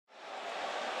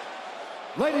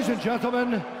Ladies and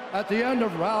gentlemen, at the end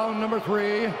of round number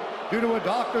 3, due to a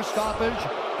doctor stoppage,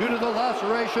 due to the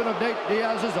laceration of Nate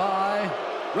Diaz's eye,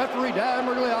 referee Dan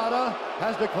Mergliata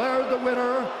has declared the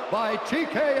winner by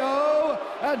TKO,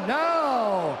 and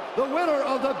now the winner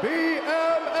of the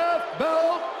BMF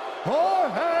belt,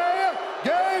 Jorge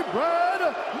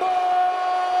Masvidal.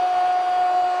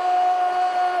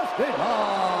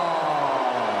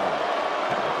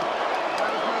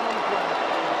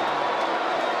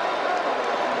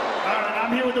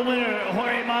 I'm here with the winner,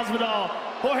 Jorge Masvidal.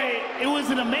 Jorge, it was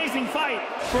an amazing fight.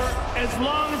 For as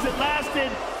long as it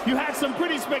lasted, you had some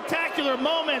pretty spectacular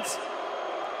moments.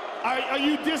 Are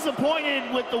you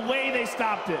disappointed with the way they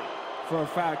stopped it? For a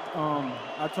fact,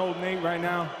 I told Nate right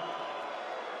now,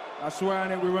 I swear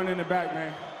on it, we're running it back,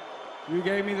 man. You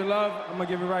gave me the love, I'm gonna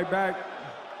give it right back.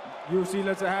 UFC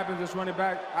lets it happen, just run it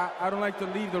back. I don't like to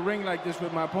leave the ring like this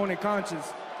with my opponent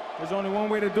conscious. There's only one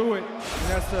way to do it, and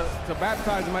that's to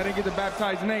baptize him. I didn't get to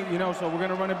baptize Nate, you know, so we're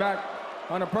gonna run it back.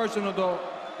 On a personal though,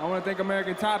 I wanna thank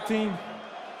American Top Team,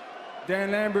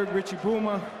 Dan Lambert, Richie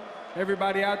Puma,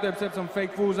 everybody out there except some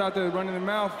fake fools out there running their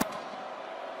mouth.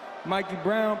 Mikey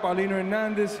Brown, Paulino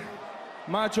Hernandez,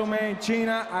 Macho Man,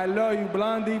 China, I love you,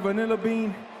 Blondie, Vanilla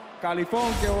Bean,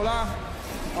 Califón, que hola.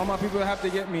 All my people have to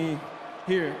get me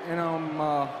here. And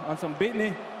on some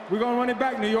Bitney, we're gonna run it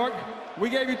back, New York. We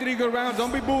gave you 3 good rounds.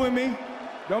 Don't be booing me.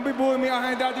 Don't be booing me. I'll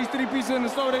hand out these 3 pieces in the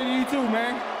store to you too,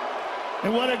 man.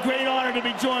 And what a great honor to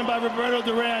be joined by Roberto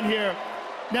Duran here.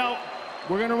 Now,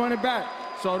 we're gonna run it back,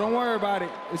 so don't worry about it.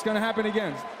 It's gonna happen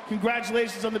again.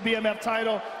 Congratulations on the BMF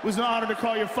title. It was an honor to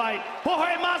call your fight.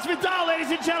 Jorge Masvidal,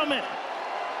 ladies and gentlemen.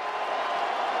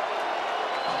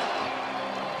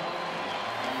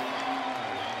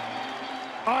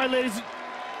 All right, ladies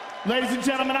and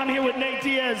gentlemen, I'm here with Nate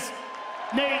Diaz.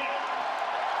 Nate,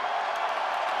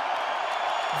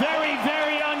 very,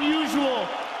 very unusual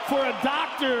for a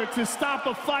doctor to stop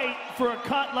a fight for a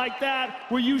cut like that.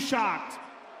 Were you shocked?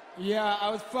 Yeah, I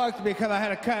was fucked because I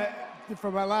had a cut for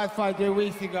my last fight 3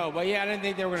 weeks ago. But yeah, I didn't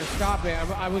think they were going to stop it.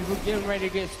 I was getting ready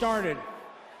to get started.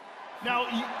 Now,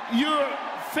 you're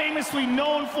famously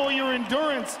known for your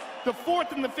endurance. The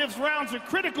 4th and the 5th rounds are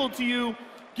critical to you.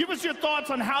 Give us your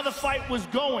thoughts on how the fight was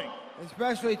going.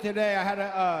 Especially today, I had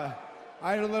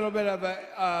a little bit of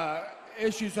a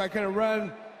issue, so I couldn't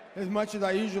run as much as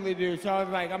I usually do. So I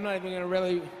was like, I'm not even gonna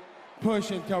really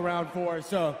push until round 4.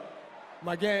 So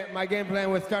my game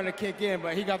plan was starting to kick in,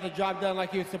 but he got the job done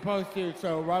like he was supposed to.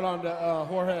 So right on to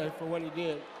Jorge for what he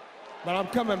did. But I'm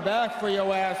coming back for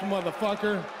your ass,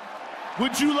 motherfucker.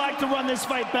 Would you like to run this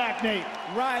fight back, Nate?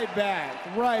 Right back,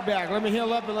 right back. Let me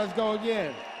heal up and let's go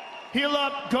again. Heal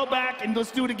up, go back, and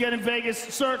let's do it again in Vegas.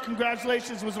 Sir,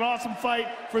 congratulations. It was an awesome fight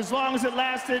for as long as it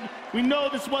lasted. We know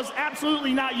this was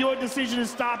absolutely not your decision to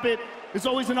stop it. It's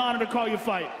always an honor to call your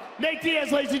fight. Nate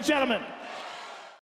Diaz, ladies and gentlemen.